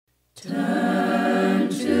Turn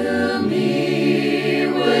to me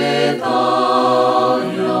with all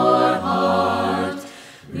your heart.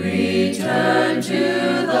 Return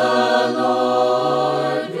to the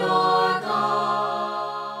Lord your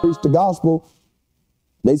God. Preach the gospel.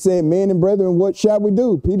 They said, men and brethren, what shall we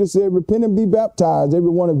do? Peter said, repent and be baptized, every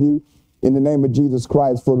one of you, in the name of Jesus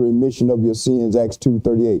Christ for the remission of your sins, Acts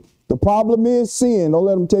 2:38. The problem is sin. Don't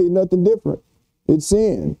let them tell you nothing different. It's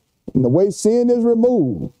sin. And the way sin is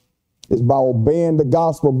removed is by obeying the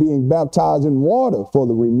gospel, being baptized in water for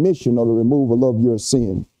the remission or the removal of your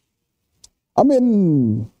sin. I'm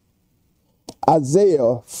in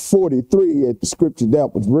Isaiah 43 at the scripture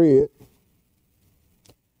that was read.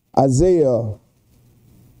 Isaiah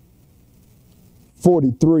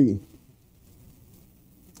 43.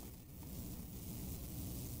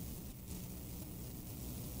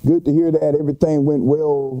 Good to hear that everything went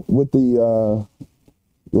well with the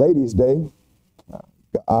Ladies' Day.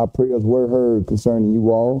 Our prayers were heard concerning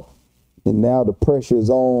you all. And now the pressure is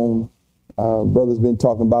on. Brother's been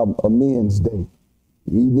talking about a men's day.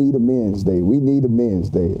 We need a men's day. We need a men's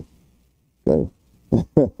day. Okay.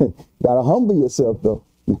 Gotta humble yourself though.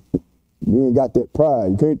 You ain't got that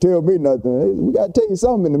pride. You can't tell me nothing. We gotta tell you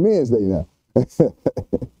something in the men's day now.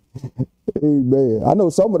 Amen. I know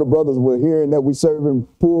some of the brothers were hearing that we serving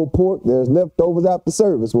pulled pork. There's leftovers after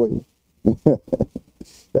service for you.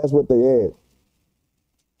 That's what they had.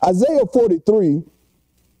 Isaiah 43.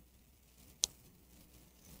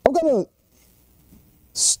 I'm going to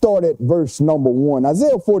start at verse number 1.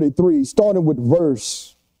 Isaiah 43, starting with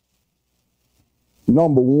verse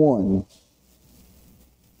number 1.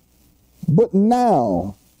 But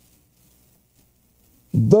now,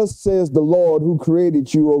 thus says the Lord who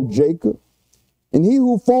created you, O Jacob, and he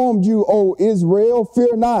who formed you, O Israel,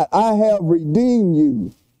 fear not, I have redeemed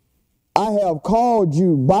you. I have called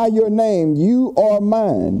you by your name. You are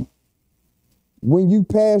mine. When you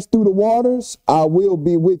pass through the waters, I will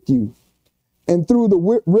be with you. And through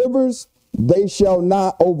the rivers, they shall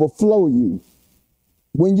not overflow you.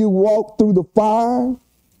 When you walk through the fire,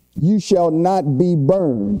 you shall not be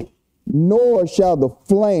burned, nor shall the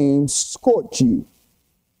flames scorch you.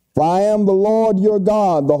 For I am the Lord your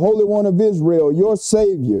God, the Holy One of Israel, your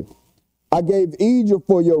Savior. I gave Egypt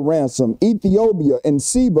for your ransom, Ethiopia and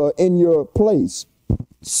Seba in your place.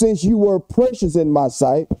 Since you were precious in my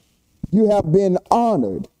sight, you have been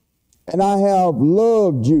honored, and I have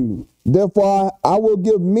loved you. Therefore, I will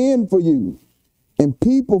give men for you and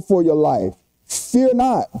people for your life. Fear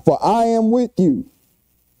not, for I am with you.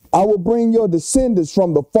 I will bring your descendants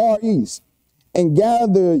from the far east and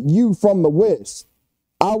gather you from the west.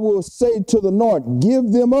 I will say to the north,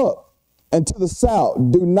 give them up, and to the south,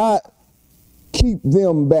 do not keep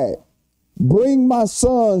them back. Bring my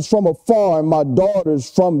sons from afar and my daughters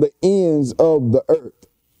from the ends of the earth.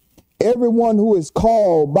 Everyone who is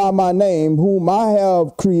called by my name, whom I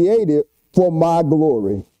have created for my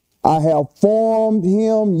glory. I have formed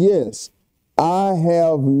him, yes, I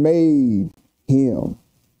have made him.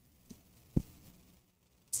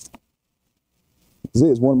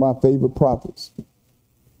 Isaiah is one of my favorite prophets.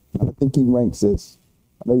 I think he ranks this.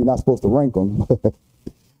 I know you're not supposed to rank him, but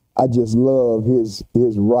I just love his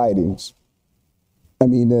writings. I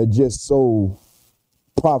mean, they're just so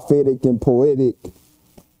prophetic and poetic.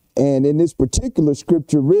 And in this particular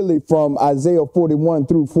scripture, really from Isaiah 41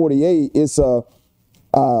 through 48, it's as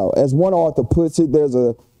one author puts it, there's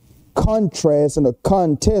a contrast and a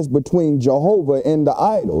contest between Jehovah and the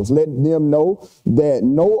idols, letting them know that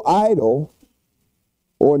no idol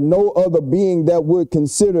or no other being that would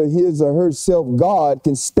consider his or herself God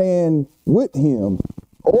can stand with him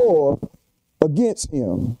or against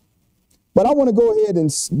him. But I want to go ahead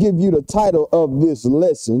and give you the title of this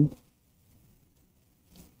lesson.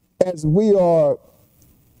 As we are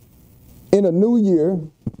in a new year,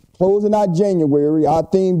 closing out January, our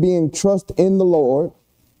theme being trust in the Lord.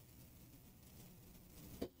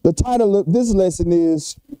 The title of this lesson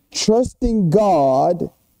is Trusting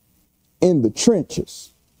God in the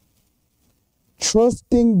Trenches.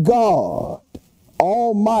 Trusting God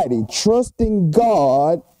Almighty, trusting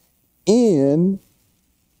God in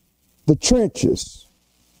the trenches.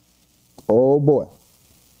 Oh boy.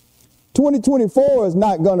 2024 is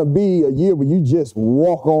not going to be a year where you just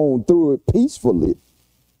walk on through it peacefully.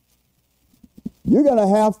 You're going to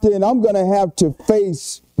have to, and I'm going to have to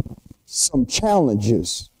face some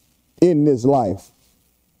challenges in this life.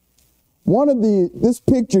 This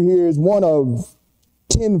picture here is one of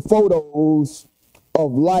 10 photos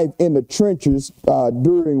of life in the trenches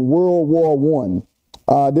during World War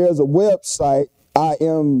I. There's a website,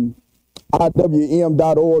 IWM.org.uk.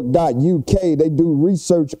 They do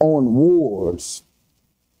research on wars.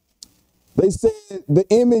 They said the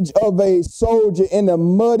image of a soldier in a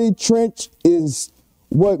muddy trench is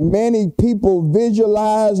what many people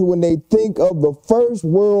visualize when they think of the First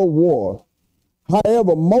World War.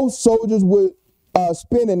 However, most soldiers would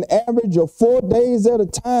spend an average of 4 days at a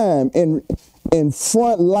time in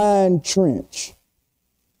frontline trench.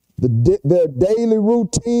 Their daily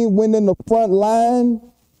routine when in the front line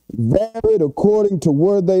varied according to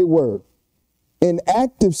where they were. In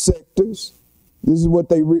active sectors, this is what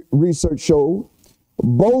they research showed,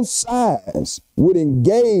 both sides would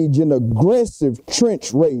engage in aggressive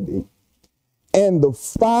trench raiding, and the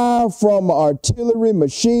fire from artillery,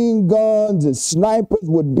 machine guns, and snipers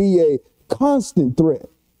would be a constant threat.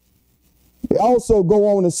 They also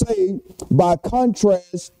go on to say, by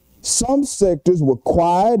contrast, some sectors were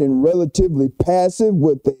quiet and relatively passive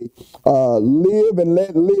with a live and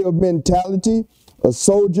let live mentality. A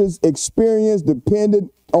soldier's experience depended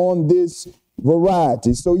on this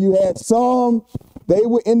variety. So you had some, they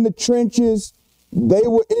were in the trenches, they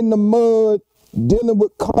were in the mud, dealing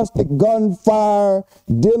with constant gunfire,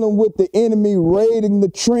 dealing with the enemy raiding the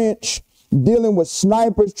trench, dealing with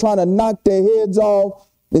snipers trying to knock their heads off.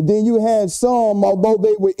 And then you had some, although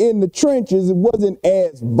they were in the trenches, it wasn't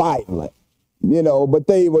as violent, but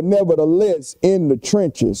they were nevertheless in the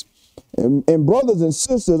trenches. And brothers and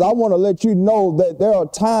sisters, I want to let you know that there are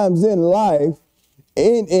times in life,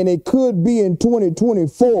 and it could be in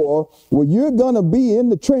 2024, where you're going to be in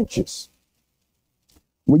the trenches,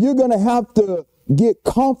 where you're going to have to get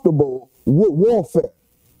comfortable with warfare.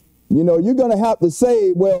 You're going to have to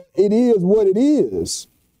say, well, it is what it is.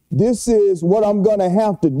 This is what I'm going to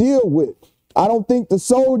have to deal with. I don't think the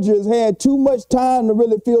soldiers had too much time to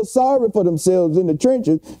really feel sorry for themselves in the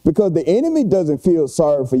trenches, because the enemy doesn't feel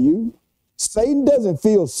sorry for you. Satan doesn't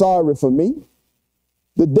feel sorry for me.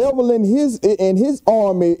 The devil in his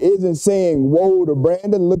army isn't saying, woe to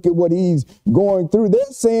Brandon, look at what he's going through. They're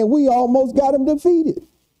saying, we almost got him defeated.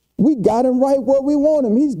 We got him right where we want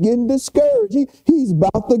him. He's getting discouraged. He's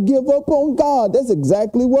about to give up on God. That's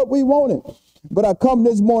exactly what we wanted. But I come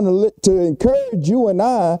this morning to encourage you and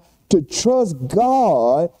I to trust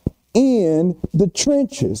God in the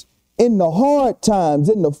trenches, in the hard times,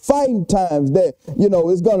 in the fighting times, that,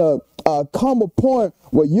 it's going to come a point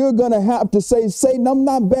where you're going to have to say, Satan, I'm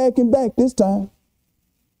not backing back this time.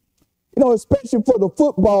 Especially for the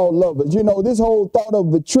football lovers. This whole thought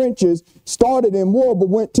of the trenches started in war, but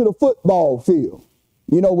went to the football field,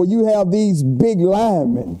 where you have these big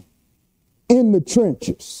linemen in the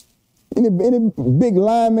trenches. Any big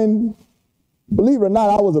linemen, believe it or not,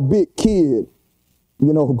 I was a big kid,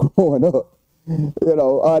 growing up.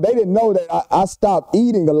 They didn't know that I stopped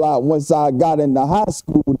eating a lot once I got into high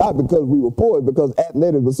school, not because we were poor, because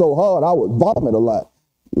athletics was so hard, I would vomit a lot.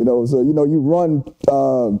 So, you run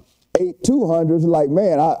 8 200s, like,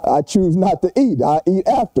 man, I choose not to eat. I eat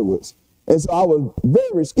afterwards. And so I was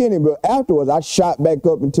very skinny, but afterwards I shot back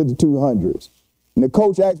up into the 200s. And the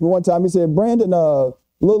coach asked me one time, he said, Brandon,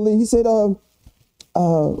 Little Lee, he said, you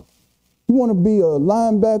want to be a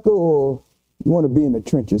linebacker or you want to be in the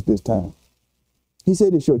trenches this time? He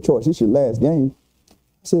said, it's your choice. It's your last game. I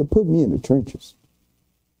said, put me in the trenches.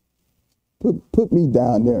 Put me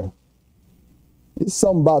down there. It's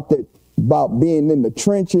something about being in the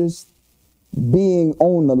trenches, being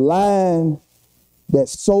on the line, that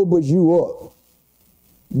sobers you up,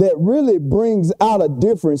 that really brings out a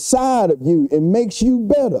different side of you and makes you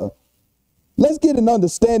better. Let's get an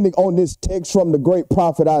understanding on this text from the great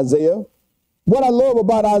prophet Isaiah. What I love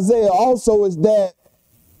about Isaiah also is that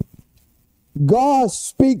God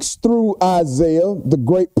speaks through Isaiah, the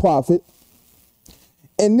great prophet.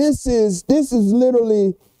 And this is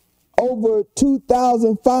literally over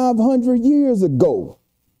 2,500 years ago.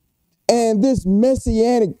 And this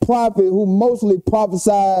messianic prophet, who mostly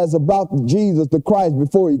prophesies about Jesus, the Christ,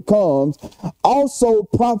 before he comes, also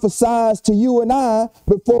prophesies to you and I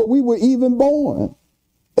before we were even born.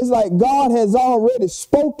 It's like God has already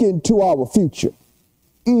spoken to our future.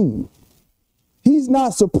 He's not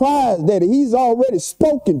surprised at it. He's already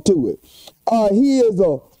spoken to it. He is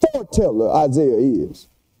a foreteller, Isaiah is.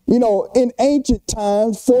 In ancient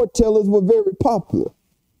times, foretellers were very popular.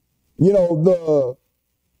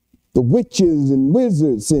 The witches and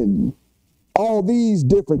wizards and all these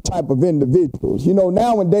different type of individuals.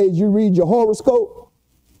 Nowadays you read your horoscope,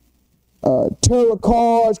 tarot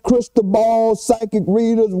cards, crystal balls, psychic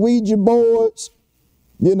readers, Ouija boards,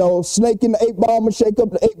 snake in the 8-ball, I'm going to shake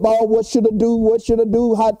up the 8-ball. What should I do? What should I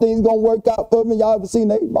do? How things going to work out for me? Y'all ever seen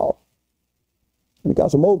the 8-ball? We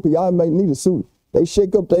got some old people, y'all may need a suit. They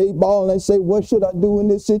shake up the 8-ball and they say, what should I do in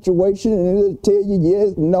this situation? And it'll tell you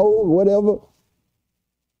yes, no, whatever.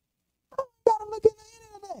 I don't gotta look into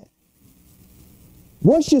any of that.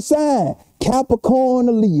 What's your sign? Capricorn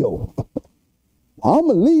or Leo? I'm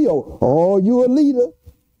a Leo. Oh, you a leader.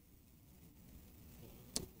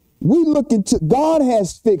 We look into, God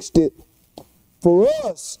has fixed it for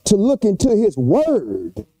us to look into his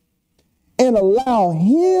word and allow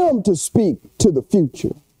him to speak to the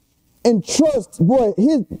future and trust what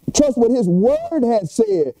his word has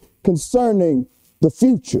said concerning the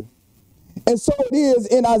future. And so it is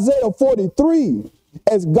in Isaiah 43,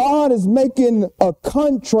 as God is making a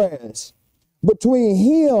contrast between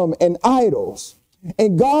him and idols.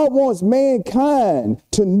 And God wants mankind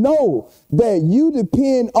to know that you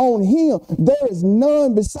depend on him. There is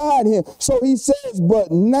none beside him. So he says,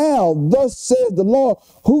 but now, thus says the Lord,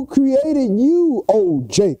 who created you, O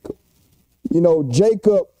Jacob? You know,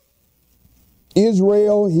 Jacob,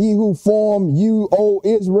 Israel, he who formed you, O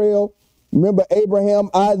Israel. Remember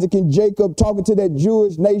Abraham, Isaac, and Jacob talking to that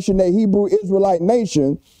Jewish nation, that Hebrew Israelite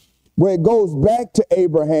nation, where it goes back to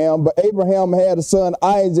Abraham. But Abraham had a son,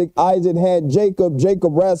 Isaac. Isaac had Jacob.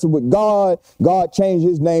 Jacob wrestled with God. God changed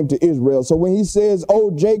his name to Israel. So when he says,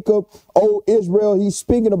 "O Jacob, O Israel," he's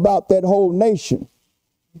speaking about that whole nation.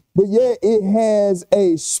 But yet it has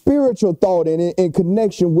a spiritual thought in it in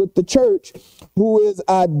connection with the church, who is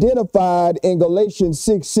identified in Galatians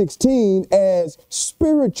 6:16 as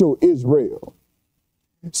spiritual Israel.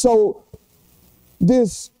 So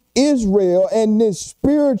this Israel and this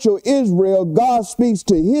spiritual Israel, God speaks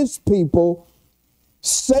to his people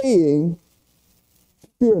saying,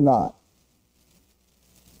 fear not.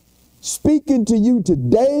 Speaking to you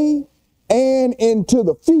today and into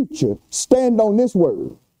the future, stand on this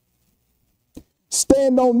word.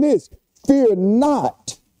 Stand on this. Fear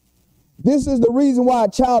not. This is the reason why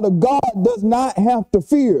a child of God does not have to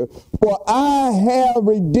fear. For I have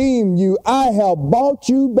redeemed you. I have bought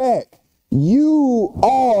you back. You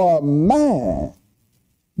are mine.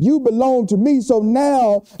 You belong to me. So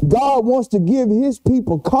now God wants to give his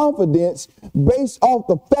people confidence based off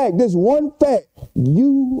the fact, this one fact,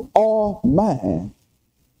 you are mine.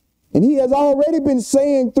 And he has already been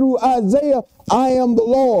saying through Isaiah, I am the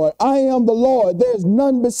Lord. I am the Lord. There's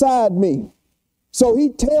none beside me. So he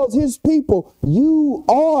tells his people, you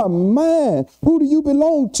are mine. Who do you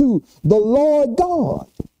belong to? The Lord God,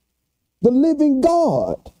 the living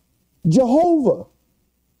God. Jehovah,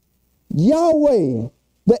 Yahweh,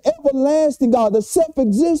 the everlasting God, the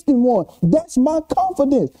self-existing one. That's my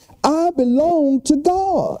confidence. I belong to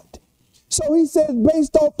God. So he says,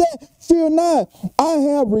 based off that, fear not, I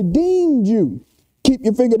have redeemed you. Keep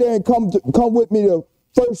your finger there and come with me to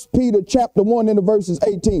 1 Peter chapter 1 and the verses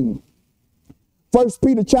 18. 1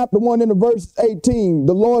 Peter chapter 1 and the verse 18,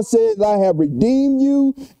 the Lord says, I have redeemed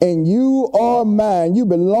you and you are mine. You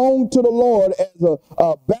belong to the Lord as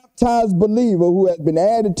a baptized believer who has been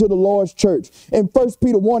added to the Lord's church. In 1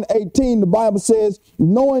 Peter 1:18, the Bible says,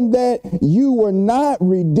 knowing that you were not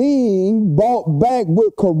redeemed, bought back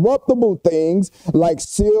with corruptible things like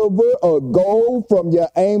silver or gold from your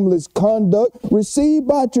aimless conduct, received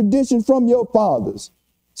by tradition from your fathers.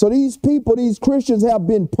 So these people, these Christians have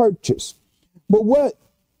been purchased. But what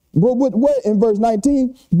in verse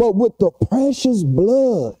 19? But with the precious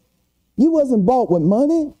blood. You wasn't bought with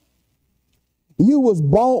money. You was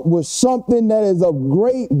bought with something that is of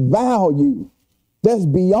great value, that's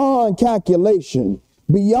beyond calculation,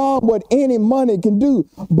 beyond what any money can do.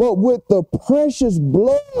 But with the precious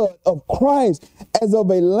blood of Christ, as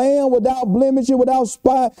of a lamb without blemish and without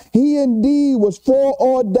spot, he indeed was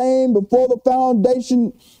foreordained before the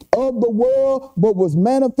foundation of the world, but was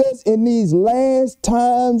manifest in these last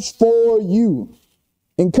times for you.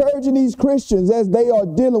 Encouraging these Christians as they are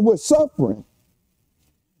dealing with suffering.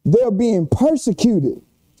 They're being persecuted.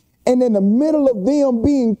 And in the middle of them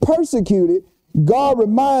being persecuted, God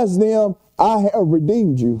reminds them, I have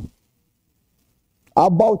redeemed you. I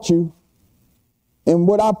bought you. And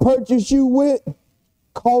what I purchased you with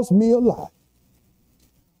cost me a lot.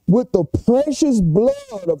 With the precious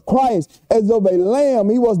blood of Christ, as of a lamb.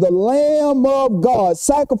 He was the Lamb of God,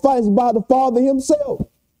 sacrificed by the Father himself.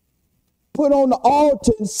 Put on the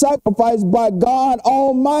altar and sacrificed by God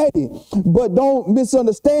Almighty. But don't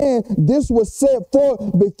misunderstand, this was set forth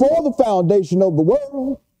before the foundation of the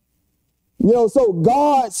world. You know, so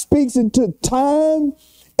God speaks into time,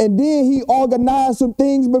 and then he organized some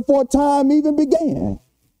things before time even began.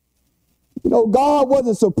 You know, God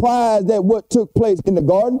wasn't surprised at what took place in the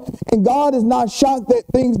garden, and God is not shocked at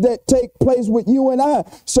things that take place with you and I.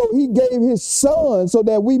 So he gave his son so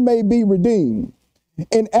that we may be redeemed.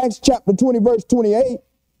 In Acts chapter 20, verse 28,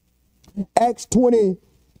 Acts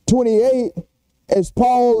 20:28, as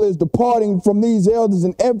Paul is departing from these elders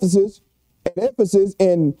in Ephesus,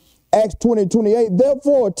 in Acts 20:28,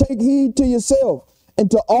 therefore take heed to yourself and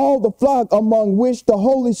to all the flock among which the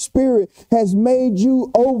Holy Spirit has made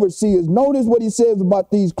you overseers. Notice what he says about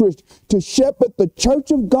these Christians. To shepherd the church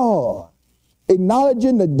of God,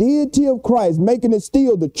 acknowledging the deity of Christ, making it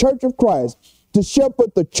still the church of Christ. To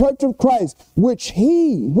shepherd the church of Christ, which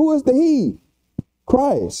he, who is the he?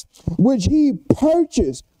 Christ, which he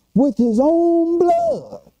purchased with his own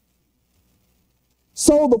blood.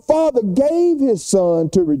 So the Father gave his Son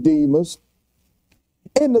to redeem us,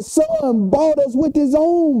 and the Son bought us with his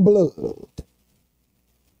own blood.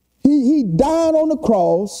 He died on the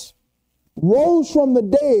cross, rose from the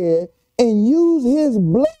dead, and used his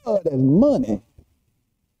blood as money.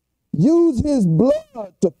 Used his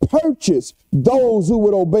blood to purchase those who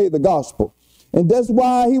would obey the gospel. And that's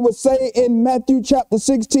why he would say in Matthew chapter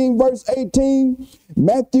 16, verse 18,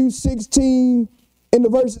 Matthew 16, in the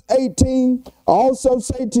verse 18, I also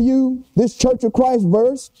say to you, this Church of Christ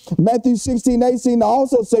verse, Matthew 16, 18, I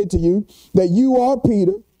also say to you that you are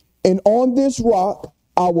Peter, and on this rock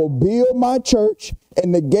I will build my church,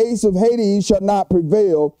 and the gates of Hades shall not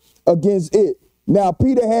prevail against it. Now,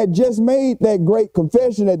 Peter had just made that great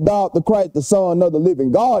confession that thou art the Christ, the Son of the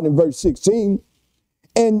living God, in verse 16.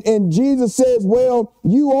 And Jesus says, well,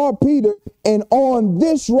 you are Peter, and on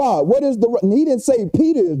this rock, what is the rock? He didn't say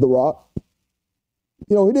Peter is the rock.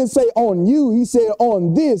 You know, he didn't say on you. He said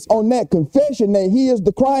on this, on that confession that he is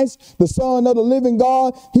the Christ, the Son of the living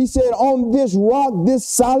God. He said on this rock, this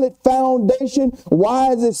solid foundation.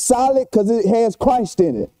 Why is it solid? Because it has Christ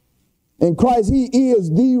in it. In Christ, he is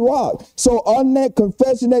the rock. So on that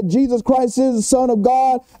confession that Jesus Christ is the Son of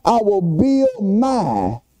God, I will build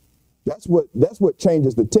my. That's what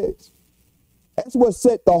changes the text. That's what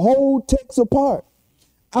set the whole text apart.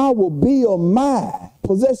 I will build my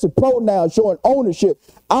possessive pronoun showing ownership.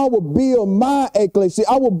 I will build my ecclesia.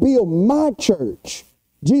 I will build my church.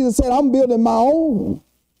 Jesus said, I'm building my own.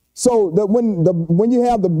 So that when you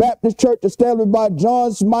have the Baptist church established by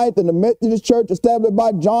John Smythe and the Methodist church established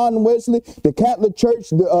by John Wesley, the Catholic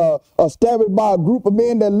church established by a group of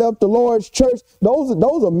men that left the Lord's church, those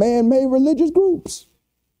are man-made religious groups.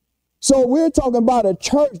 So we're talking about a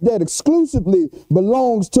church that exclusively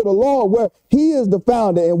belongs to the Lord, where he is the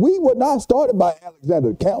founder. And we were not started by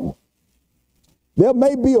Alexander Campbell. There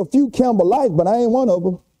may be a few Campbellites, but I ain't one of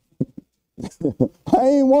them. I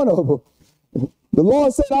ain't one of them. The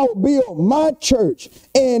Lord said, I will build my church,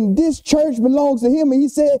 and this church belongs to him. And he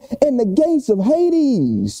said, and the gates of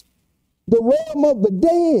Hades, the realm of the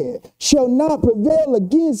dead, shall not prevail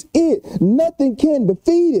against it. Nothing can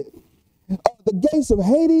defeat it. The gates of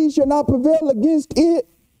Hades shall not prevail against it.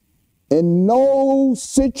 And no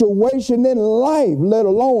situation in life, let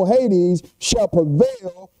alone Hades, shall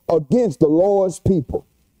prevail against the Lord's people.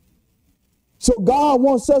 So God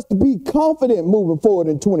wants us to be confident moving forward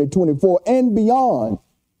in 2024 and beyond,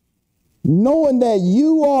 knowing that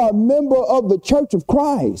you are a member of the Church of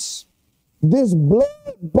Christ, this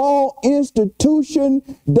blood-bought institution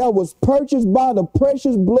that was purchased by the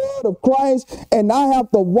precious blood of Christ. And I have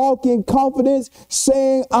to walk in confidence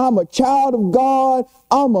saying I'm a child of God.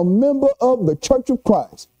 I'm a member of the Church of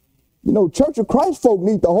Christ. You know, Church of Christ folk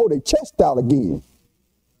need to hold their chest out again.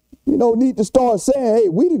 You know, need to start saying, hey,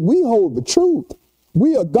 we hold the truth.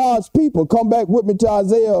 We are God's people. Come back with me to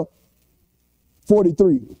Isaiah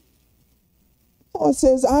 43. God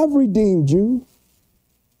says, I've redeemed you.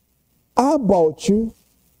 I bought you.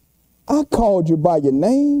 I called you by your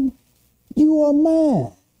name. You are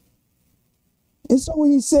mine. And so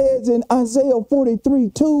he says in Isaiah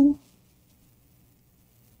 43:2,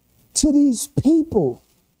 to these people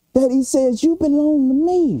that he says, you belong to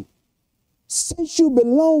me. Since you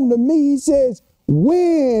belong to me, he says,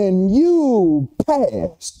 when you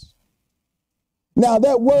pass. Now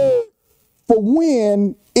that word for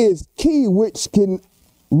when is key, which can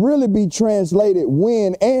really be translated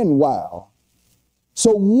when and while.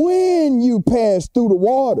 So when you pass through the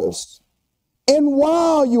waters, and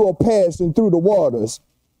while you are passing through the waters,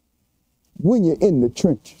 when you're in the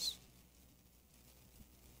trenches.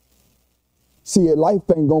 See, life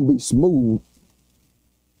ain't going to be smooth.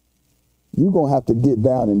 You're going to have to get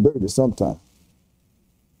down and dirty sometime.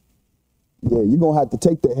 Yeah, you're going to have to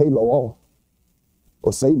take the halo off,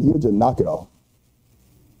 or Satan, he'll just knock it off.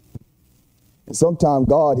 And sometimes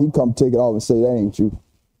God, he come take it off and say, that ain't you.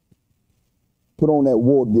 Put on that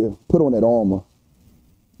war gear. Put on that armor.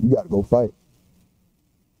 You got to go fight.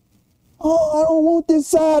 Oh, I don't want this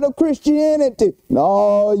side of Christianity.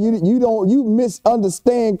 No, you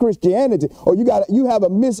misunderstand Christianity, or you have a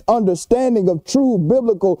misunderstanding of true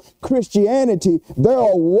biblical Christianity. There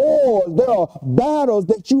are wars, there are battles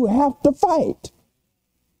that you have to fight.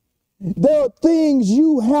 There are things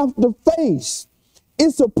you have to face.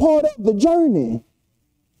 It's a part of the journey.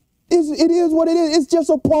 It is what it is. It's just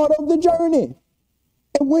a part of the journey.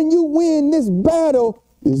 And when you win this battle,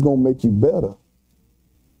 it's going to make you better.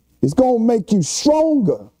 It's going to make you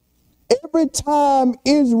stronger. Every time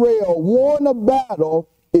Israel won a battle,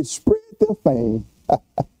 it spread their fame.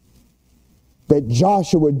 That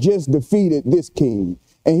Joshua just defeated this king,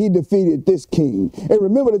 and he defeated this king. And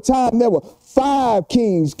remember the time there were 5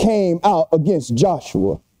 kings came out against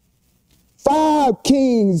Joshua. 5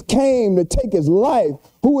 kings came to take his life.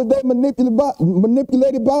 Who was they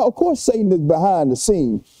manipulated by? Of course, Satan is behind the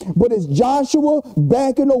scene. But is Joshua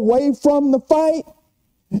backing away from the fight?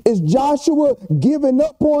 Is Joshua giving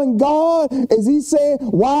up on God? Is he saying,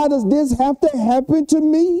 why does this have to happen to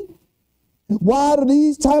me? Why do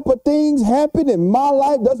these type of things happen in my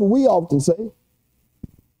life? That's what we often say.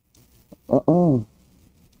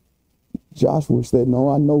 Joshua said, no,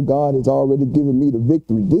 I know God has already given me the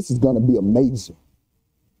victory. This is going to be amazing.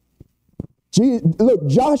 Look,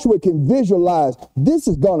 Joshua can visualize, this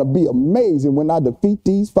is going to be amazing when I defeat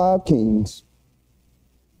these 5 kings.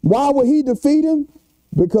 Why would he defeat him?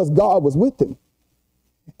 Because God was with him.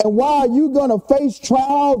 And why are you going to face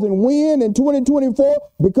trials and win in 2024?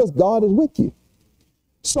 Because God is with you.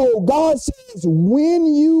 So God says,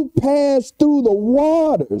 when you pass through the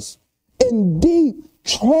waters in deep,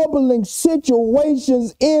 troubling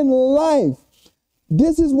situations in life,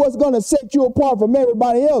 this is what's going to set you apart from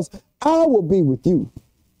everybody else. I will be with you.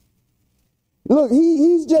 Look,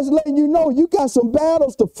 he's just letting you know you got some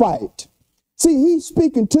battles to fight. See, he's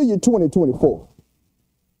speaking to you 2024.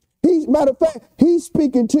 Matter of fact, he's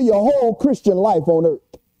speaking to your whole Christian life on earth.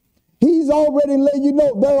 He's already letting you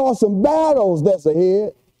know there are some battles that's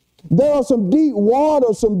ahead. There are some deep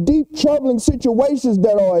waters, some deep troubling situations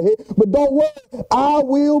that are ahead. But don't worry, I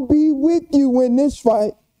will be with you in this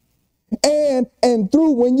fight. And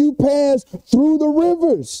through when you pass through the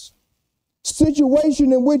rivers,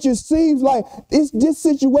 situation in which it seems like this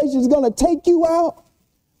situation is going to take you out,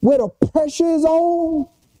 where the pressure is on.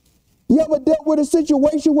 You ever dealt with a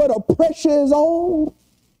situation where the pressure is on?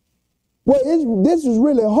 Well, this is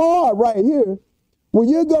really hard right here, where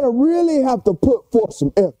you're going to really have to put forth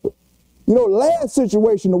some effort. You know, last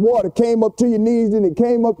situation, the water came up to your knees and it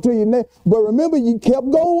came up to your neck. But remember, you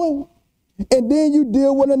kept going. And then you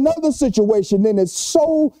deal with another situation, and it's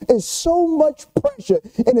so much pressure.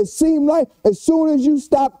 And it seemed like as soon as you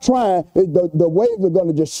stop trying, the waves are going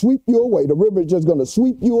to just sweep you away. The river is just going to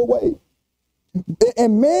sweep you away.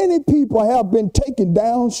 And many people have been taken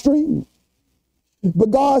downstream. But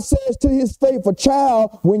God says to his faithful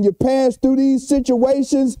child, when you pass through these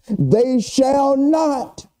situations, they shall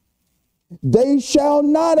not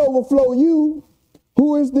overflow you.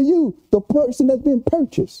 Who is the you? The person that's been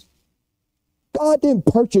purchased. God didn't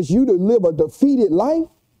purchase you to live a defeated life.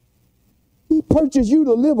 He purchased you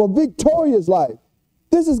to live a victorious life.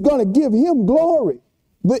 This is going to give him glory.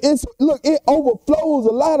 It overflows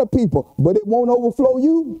a lot of people, but it won't overflow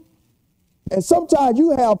you. And sometimes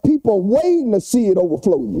you have people waiting to see it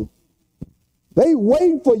overflow you. They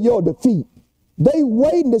waiting for your defeat. They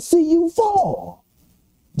waiting to see you fall.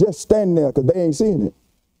 Just stand there because they ain't seeing it.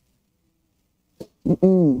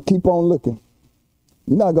 Keep on looking.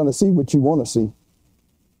 You're not going to see what you want to see.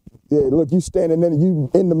 Yeah, look, you standing there,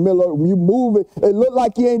 you in the middle, you moving. It look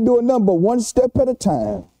like you ain't doing nothing but one step at a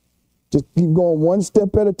time. Just keep going one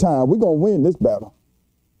step at a time. We're going to win this battle.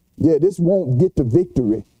 Yeah, this won't get to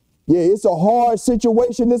victory. Yeah, it's a hard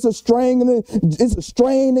situation. It's a straining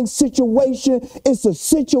situation. It's a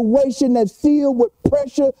situation that's filled with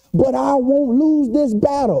pressure, but I won't lose this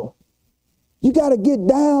battle. You got to get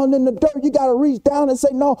down in the dirt. You got to reach down and say,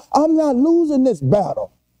 no, I'm not losing this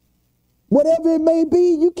battle. Whatever it may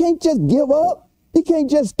be, you can't just give up. You can't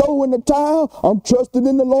just throw in the towel. I'm trusting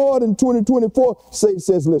in the Lord in 2024. Satan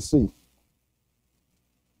says, let's see.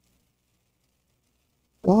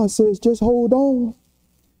 God says, just hold on.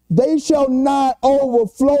 They shall not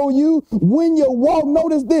overflow you when you walk.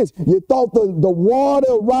 Notice this. You thought the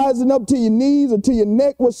water rising up to your knees or to your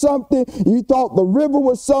neck was something. You thought the river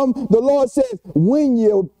was something. The Lord says, when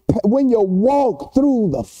you walk through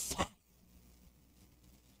the fire,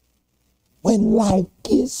 when life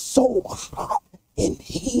gets so hot and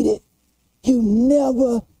heated, you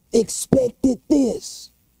never expected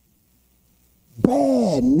this.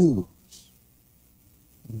 Bad news.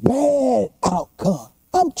 Bad outcome.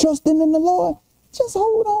 I'm trusting in the Lord. Just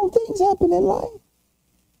hold on. Things happen in life.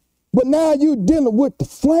 But now you're dealing with the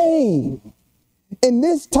flame. In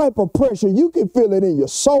this type of pressure, you can feel it in your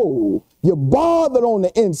soul. You're bothered on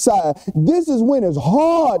the inside. This is when it's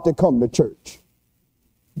hard to come to church.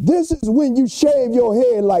 This is when you shave your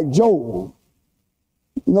head like Job.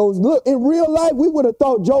 You know, look, in real life, we would have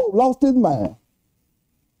thought Job lost his mind.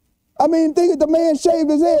 I mean, think of the man shaved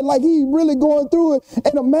his head like he really going through it.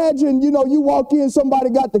 And imagine, you walk in, somebody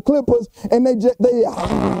got the clippers and and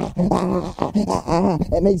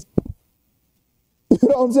they, you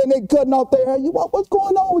know what I'm saying? They cutting off their hair. What's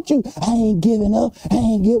going on with you? I ain't giving up. I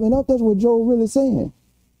ain't giving up. That's what Job really saying.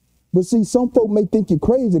 But see, some folk may think you're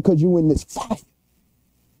crazy because you in this fight.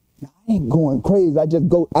 Now, I ain't going crazy. I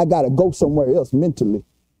got to go somewhere else mentally.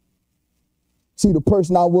 See, the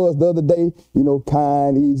person I was the other day,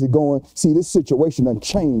 kind, easy going. See, this situation done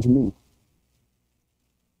changed me.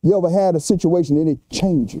 You ever had a situation and it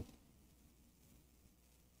changed you?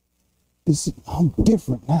 I'm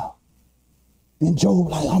different now. And Job,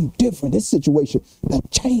 like, I'm different. This situation done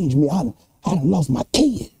changed me. I done lost my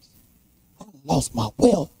kids. I done lost my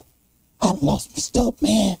wealth. I done lost my stuff,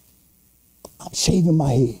 man. I'm shaving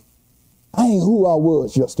my head. I ain't who I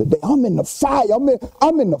was yesterday. I'm in the fire. I'm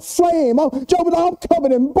in the flame. Job, I'm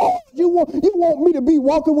covered in balls. You want me to be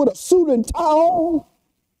walking with a suit and tie on?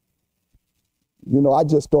 I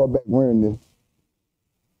just started back wearing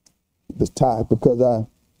this tie because I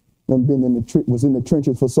was in the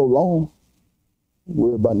trenches for so long.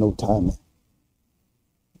 Worry about no timing.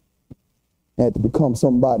 Had to become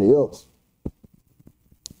somebody else.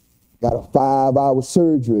 Got a 5-hour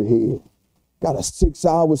surgery here. Got a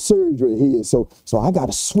 6-hour surgery here. So I got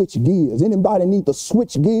to switch gears. Anybody need to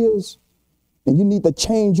switch gears? And you need to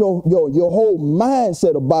change your whole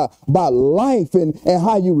mindset about life and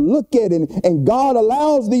how you look at it. And God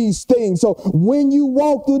allows these things. So when you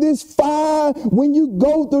walk through this fire, when you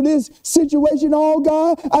go through this situation, oh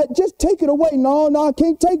God, just take it away. No, I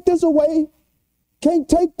can't take this away. Can't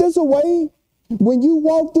take this away. When you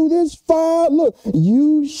walk through this fire, look,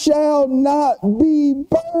 you shall not be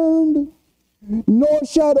burned, nor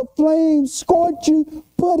shall the flames scorch you.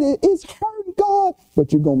 But it's hurt, God.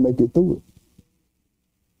 But you're going to make it through it.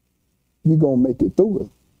 You're going to make it through it.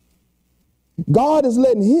 God is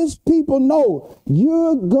letting his people know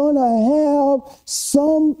you're going to have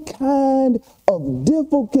some kind of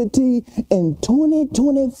difficulty in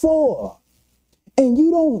 2024. And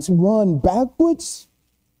you don't run backwards.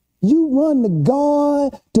 You run to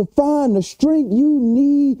God to find the strength you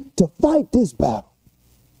need to fight this battle.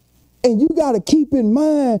 And you got to keep in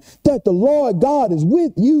mind that the Lord God is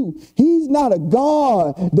with you. He's not a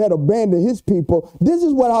God that abandoned his people. This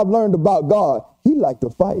is what I've learned about God. He liked to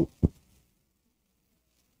fight.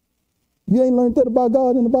 You ain't learned that about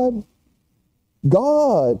God in the Bible?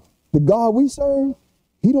 God, the God we serve,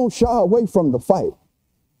 he don't shy away from the fight.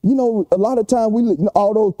 A lot of times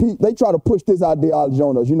all those people, they try to push this ideology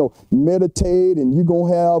on us, meditate and you're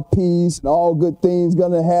going to have peace and all good things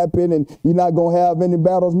going to happen and you're not going to have any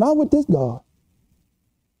battles. Not with this God.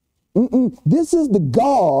 This is the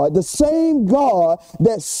God, the same God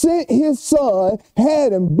that sent his son,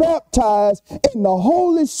 had him baptized, and the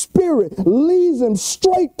Holy Spirit leads him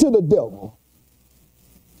straight to the devil.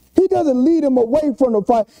 He doesn't lead him away from the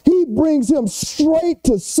fight. He brings him straight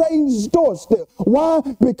to Satan's doorstep. Why?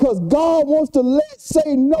 Because God wants to let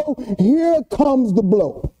Satan know, here comes the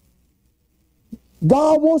blow.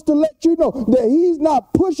 God wants to let you know that he's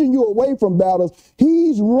not pushing you away from battles.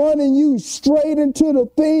 He's running you straight into the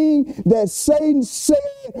thing that Satan said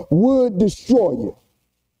would destroy you.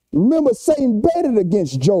 Remember, Satan betted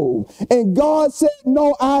against Job. And God said,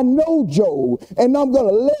 no, I know Job. And I'm going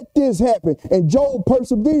to let this happen. And Job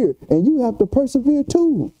persevered. And you have to persevere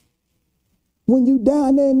too. When you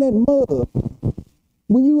down there in that mud.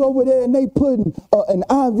 When you over there and they putting an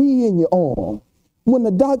IV in your arm. When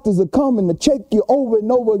the doctors are coming to check you over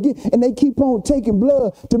and over again. And they keep on taking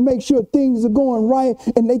blood to make sure things are going right.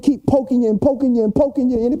 And they keep poking you and poking you and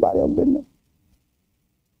poking you. Anybody else been there?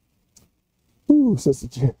 Ooh, Sister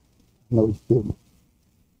Jerry. I know you feel me.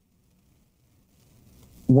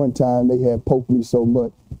 One time they had poked me so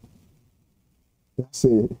much. I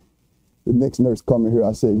said, the next nurse coming here,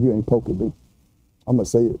 I said, you ain't poking me. I'm going to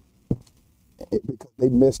say it. Because they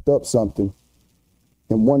messed up something.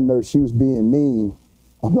 And one nurse, she was being mean.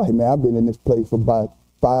 I'm like, man, I've been in this place for about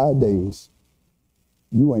 5 days.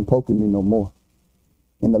 You ain't poking me no more.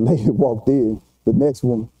 And the lady walked in, the next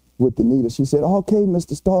one, with the needle. She said, okay,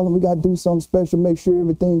 Mr. Starling, we got to do something special, make sure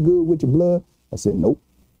everything good with your blood. I said, nope.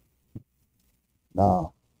 Nah,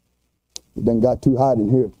 it done got too hot in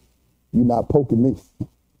here. You're not poking me.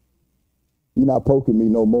 You're not poking me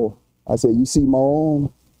no more. I said, you see my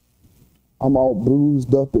arm? I'm all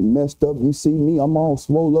bruised up and messed up. You see me? I'm all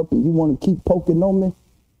swole up and you want to keep poking on me?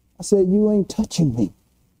 I said, you ain't touching me.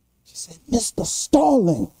 She said, Mr.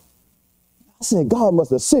 Starling. I said, God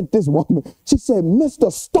must have sent this woman. She said,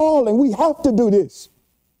 Mr. Starling, we have to do this.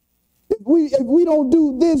 If we don't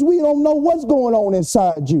do this, we don't know what's going on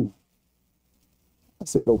inside you. I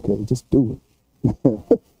said, okay, just do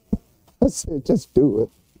it. I said, just do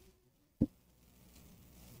it.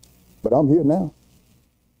 But I'm here now.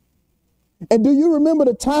 And do you remember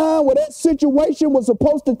the time where that situation was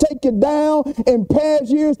supposed to take you down in past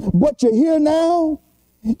years, but you're here now?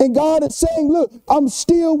 And God is saying, look, I'm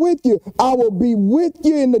still with you. I will be with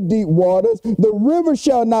you in the deep waters. The river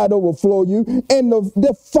shall not overflow you, and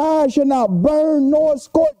the fire shall not burn nor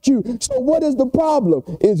scorch you. So what is the problem?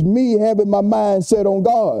 It's me having my mind set on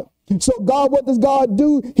God. So God, what does God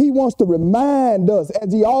do? He wants to remind us,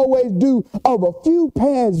 as he always do, of a few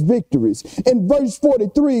past victories. In verse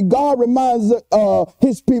 43, God reminds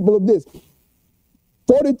his people of this.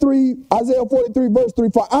 Isaiah 43 verse 3,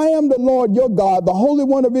 for I am the Lord your God, the Holy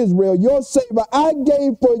One of Israel, your Savior. I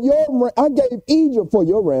gave Egypt for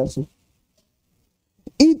your ransom,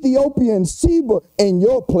 Ethiopia and Seba in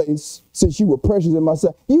your place, since you were precious in my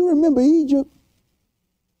sight. You remember Egypt?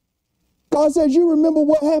 God says, you remember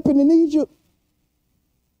what happened in Egypt?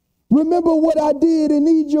 Remember what I did in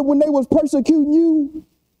Egypt when they was persecuting you?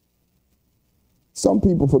 Some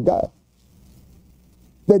people forgot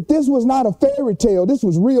that this was not a fairy tale. This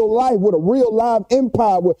was real life with a real live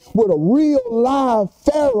empire, with a real live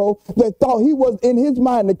Pharaoh that thought he was, in his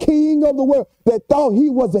mind, the king of the world, that thought he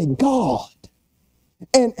was a god.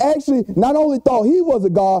 And actually not only thought he was a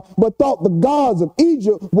god, but thought the gods of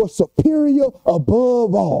Egypt were superior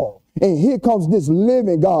above all. And here comes this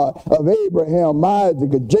living God of Abraham,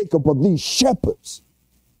 Isaac, and Jacob, of these shepherds.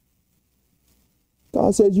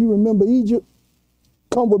 God says, you remember Egypt?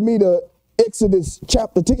 Come with me to Exodus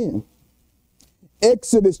chapter 10.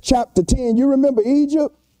 Exodus chapter 10. You remember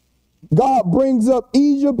Egypt? God brings up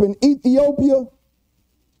Egypt and Ethiopia.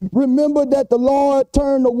 Remember that the Lord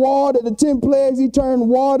turned the water, the 10 plagues, he turned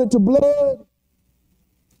water to blood.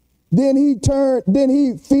 Then he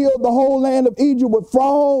filled the whole land of Egypt with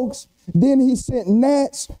frogs. Then he sent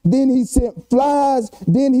gnats. Then he sent flies.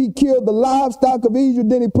 Then he killed the livestock of Egypt.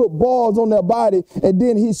 Then he put boils on their body. And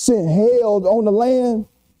then he sent hail on the land.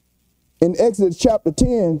 In Exodus chapter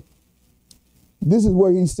 10, this is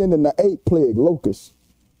where he's sending the 8th plague, locusts.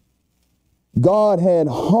 God had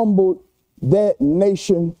humbled that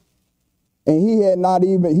nation, and he's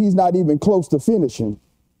not even close to finishing.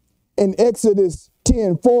 In Exodus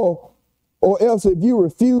 10:4, or else if you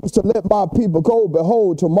refuse to let my people go,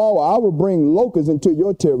 behold, tomorrow I will bring locusts into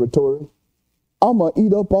your territory. I'm going to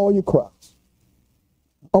eat up all your crops.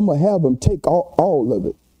 I'm going to have them take all of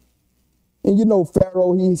it. And you know,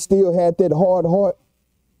 Pharaoh, he still had that hard heart.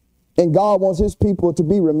 And God wants his people to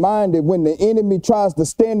be reminded when the enemy tries to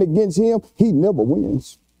stand against him, he never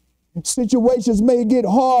wins. Situations may get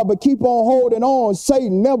hard, but keep on holding on.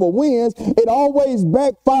 Satan never wins. It always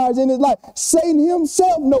backfires in his life. Satan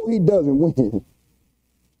himself knows he doesn't win.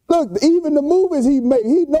 Look, even the movies he made,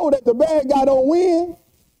 he know that the bad guy don't win.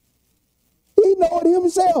 He know it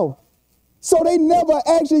himself. So they never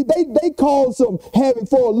actually, they caused some havoc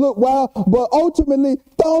for a little while, but ultimately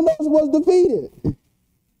Thanos was defeated.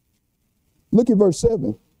 Look at verse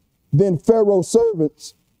 7. Then Pharaoh's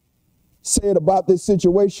servants said about this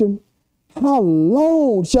situation, how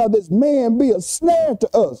long shall this man be a snare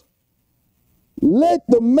to us? Let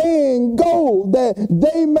the man go that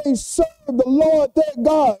they may serve the Lord their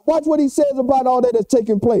God. Watch what he says about all that is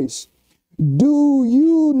taking place. Do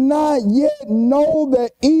you not yet know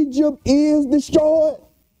that Egypt is destroyed?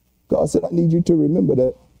 God said, I need you to remember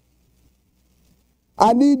that.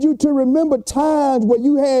 I need you to remember times where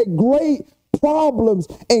you had great problems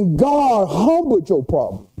and God humbled your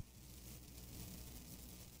problem.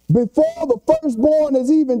 Before the firstborn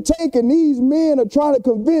is even taken, these men are trying to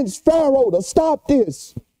convince Pharaoh to stop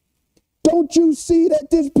this. Don't you see that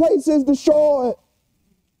this place is destroyed?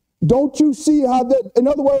 Don't you see how that, in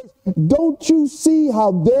other words, don't you see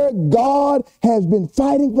how their God has been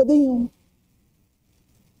fighting for them?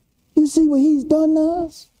 You see what he's done to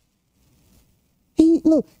us?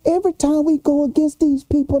 Look, every time we go against these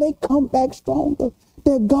people, they come back stronger.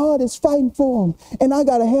 Their God is fighting for them. And I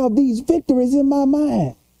got to have these victories in my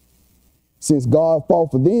mind. Since God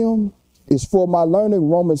fought for them, it's for my learning,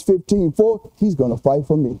 Romans 15:4, he's going to fight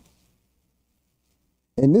for me.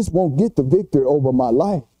 And this won't get the victory over my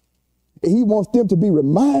life. He wants them to be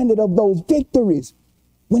reminded of those victories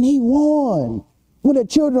when he won, when the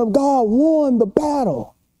children of God won the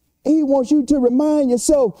battle. He wants you to remind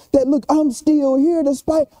yourself that, look, I'm still here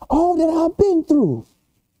despite all that I've been through.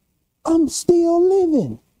 I'm still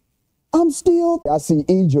living. I see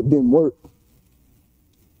Egypt didn't work.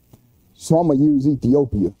 So I'm going to use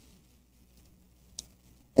Ethiopia.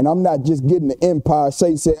 And I'm not just getting the empire.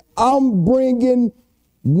 Say, I'm bringing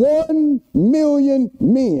 1 million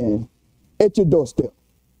men at your doorstep.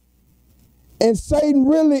 And Satan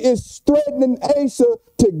really is threatening Asa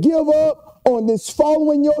to give up on this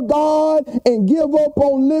following your God and give up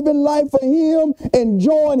on living life for him and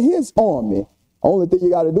join his army. Only thing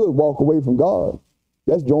you got to do is walk away from God.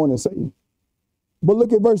 That's joining Satan. But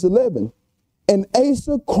look at verse 11. And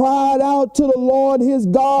Asa cried out to the Lord his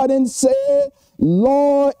God and said,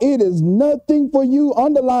 Lord, it is nothing for you,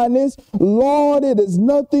 underline this, Lord, it is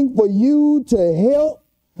nothing for you to help,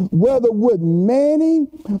 whether with many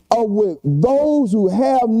or with those who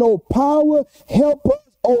have no power. Help us,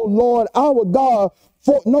 O Lord, our God.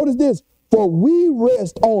 For, notice this, for we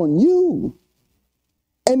rest on you.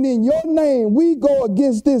 And in your name we go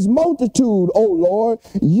against this multitude, O Lord.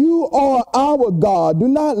 You are our God. Do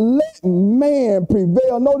not let man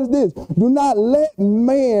prevail. Notice this. Do not let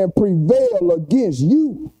man prevail against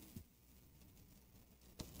you.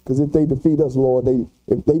 Because if they defeat us, Lord,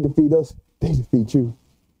 if they defeat us, they defeat you.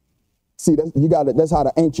 See, that's how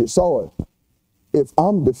the ancients saw it. If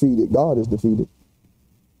I'm defeated, God is defeated.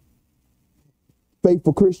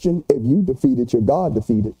 Faithful Christian, if you defeated, your God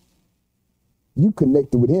defeated. You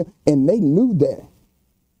connected with him, and they knew that.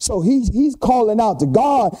 So he's calling out to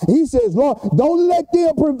God. He says, Lord, don't let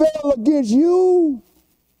them prevail against you.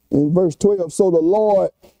 In verse 12, so the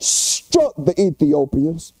Lord struck the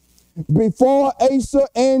Ethiopians before Asa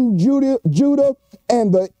and Judah,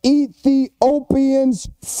 and the Ethiopians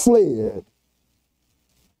fled.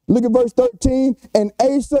 Look at verse 13. And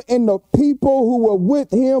Asa and the people who were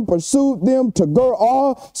with him pursued them to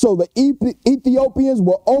Gerar. So the Ethiopians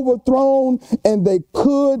were overthrown, and they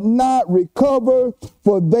could not recover,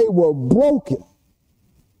 for they were broken.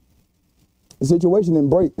 The situation didn't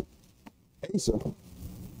break Asa.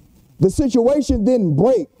 The situation didn't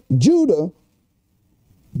break Judah.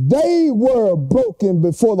 They were broken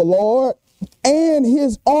before the Lord and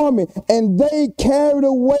his army, and they carried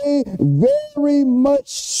away very much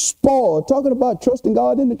spoil. Talking about trusting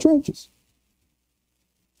God in the trenches.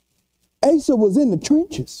 Asa was in the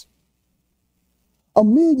trenches.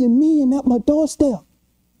 1 million men at my doorstep.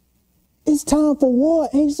 It's time for war,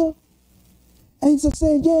 Asa. Asa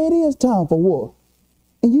said, yeah, it is time for war.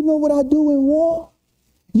 And you know what I do in war?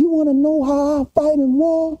 You want to know how I fight in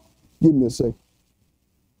war? Give me a second.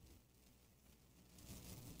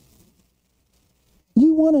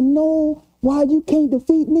 You want to know why you can't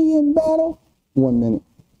defeat me in battle? 1 minute.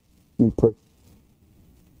 Let me pray.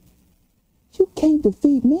 You can't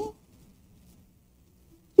defeat me.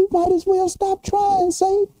 You might as well stop trying,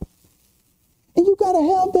 Satan. And you got to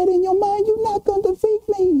have that in your mind. You're not going to defeat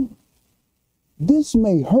me. This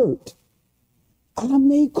may hurt. I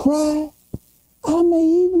may cry. I may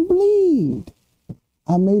even bleed.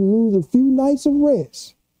 I may lose a few nights of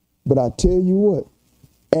rest. But I tell you what,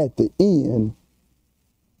 at the end,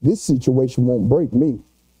 this situation won't break me.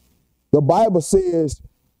 The Bible says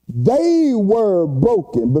they were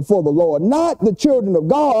broken before the Lord, not the children of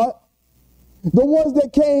God, the ones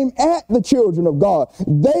that came at the children of God.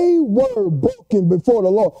 They were broken before the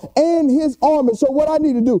Lord and his army. So what I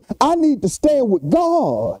need to do, I need to stand with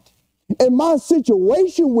God, and my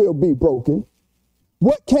situation will be broken.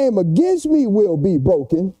 What came against me will be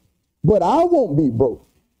broken, but I won't be broken.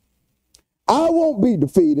 I won't be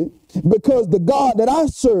defeated, because the God that I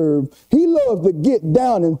serve, he loves to get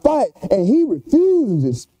down and fight, and he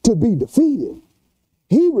refuses to be defeated.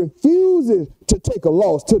 He refuses to take a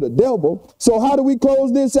loss to the devil. So how do we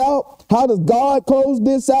close this out? How does God close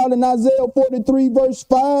this out in Isaiah 43 verse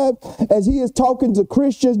 5? As he is talking to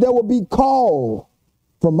Christians that will be called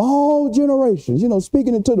from all generations,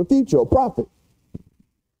 speaking into the future, a prophet.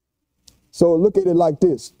 So look at it like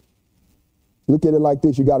this. Look at it like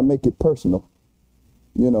this. You got to make it personal.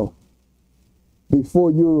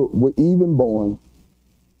 Before you were even born,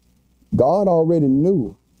 God already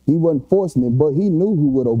knew. He wasn't forcing it, but he knew who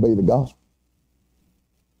would obey the gospel.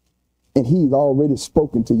 And he's already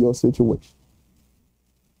spoken to your situation.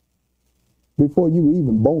 Before you were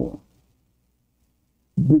even born.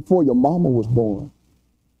 Before your mama was born.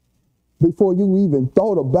 Before you even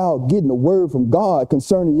thought about getting a word from God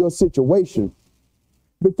concerning your situation.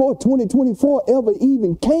 Before 2024 ever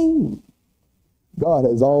even came, God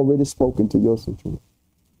has already spoken to your situation.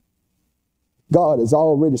 God is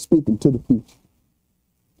already speaking to the future.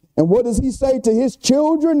 And what does he say to his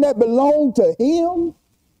children that belong to him,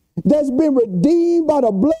 that's been redeemed by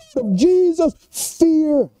the blood of Jesus?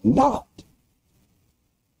 Fear not.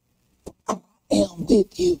 I am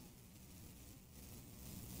with you.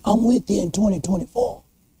 I'm with you in 2024,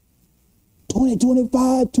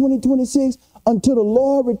 2025, 2026, until the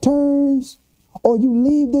Lord returns or you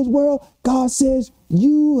leave this world. God says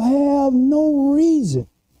you have no reason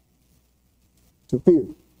to fear.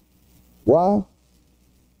 Why?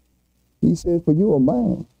 He He said, for you are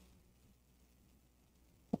mine.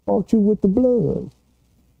 I bought you with the blood.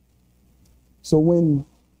 So when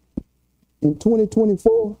in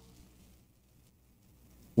 2024,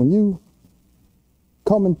 when you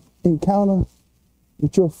come and encounter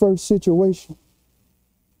with your first situation,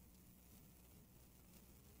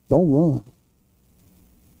 don't run.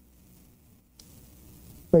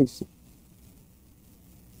 Face it.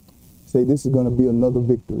 Say, this is going to be another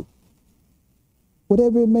victory.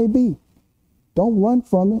 Whatever it may be, don't run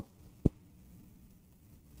from it.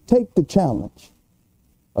 Take the challenge.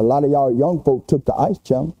 A lot of y'all young folk took the ice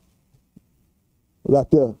challenge. Was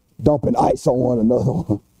out there dumping ice on one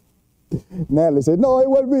another. Natalie said, no, it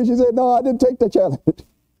wasn't me. She said, no, I didn't take the challenge.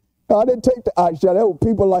 No, I didn't take the ice challenge. There were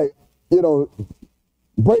people like,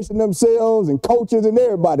 bracing themselves and coaches and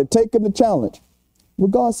everybody taking the challenge. Well,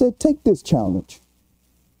 God said, take this challenge.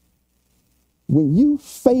 When you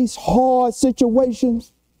face hard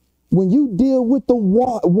situations, when you deal with the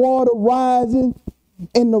water rising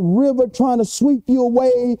and the river trying to sweep you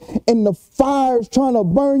away and the fires trying to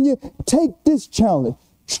burn you, take this challenge.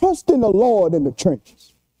 Trust in the Lord in the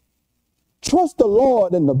trenches. Trust the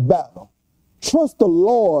Lord in the battle. Trust the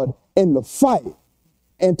Lord in the fight,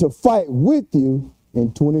 and to fight with you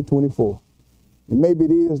in 2024. And maybe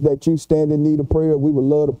it is that you stand in need of prayer. We would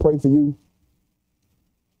love to pray for you.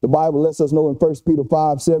 The Bible lets us know in 1 Peter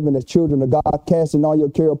 5:7, as children of God, casting all your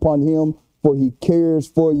care upon him, for he cares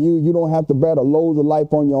for you. You don't have to bear the loads of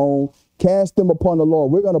life on your own. Cast them upon the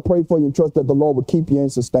Lord. We're going to pray for you and trust that the Lord will keep you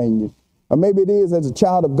and sustain you. Or maybe it is as a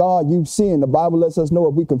child of God, you've sinned. The Bible lets us know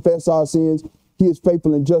if we confess our sins, he is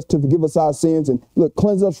faithful and just to forgive us our sins and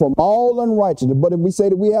cleanse us from all unrighteousness. But if we say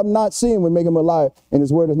that we have not sinned, we make him a liar, and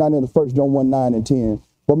his word is not in the 1 John 1:9-10.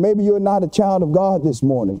 But maybe you're not a child of God this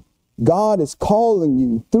morning. God is calling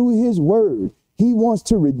you through his word. He wants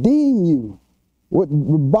to redeem you,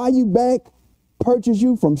 buy you back, purchase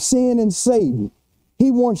you from sin and Satan. He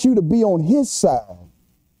wants you to be on his side,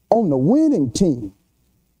 on the winning team,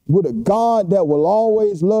 with a God that will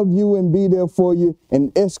always love you and be there for you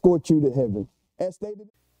and escort you to heaven. As stated,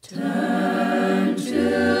 turn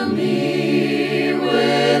to me.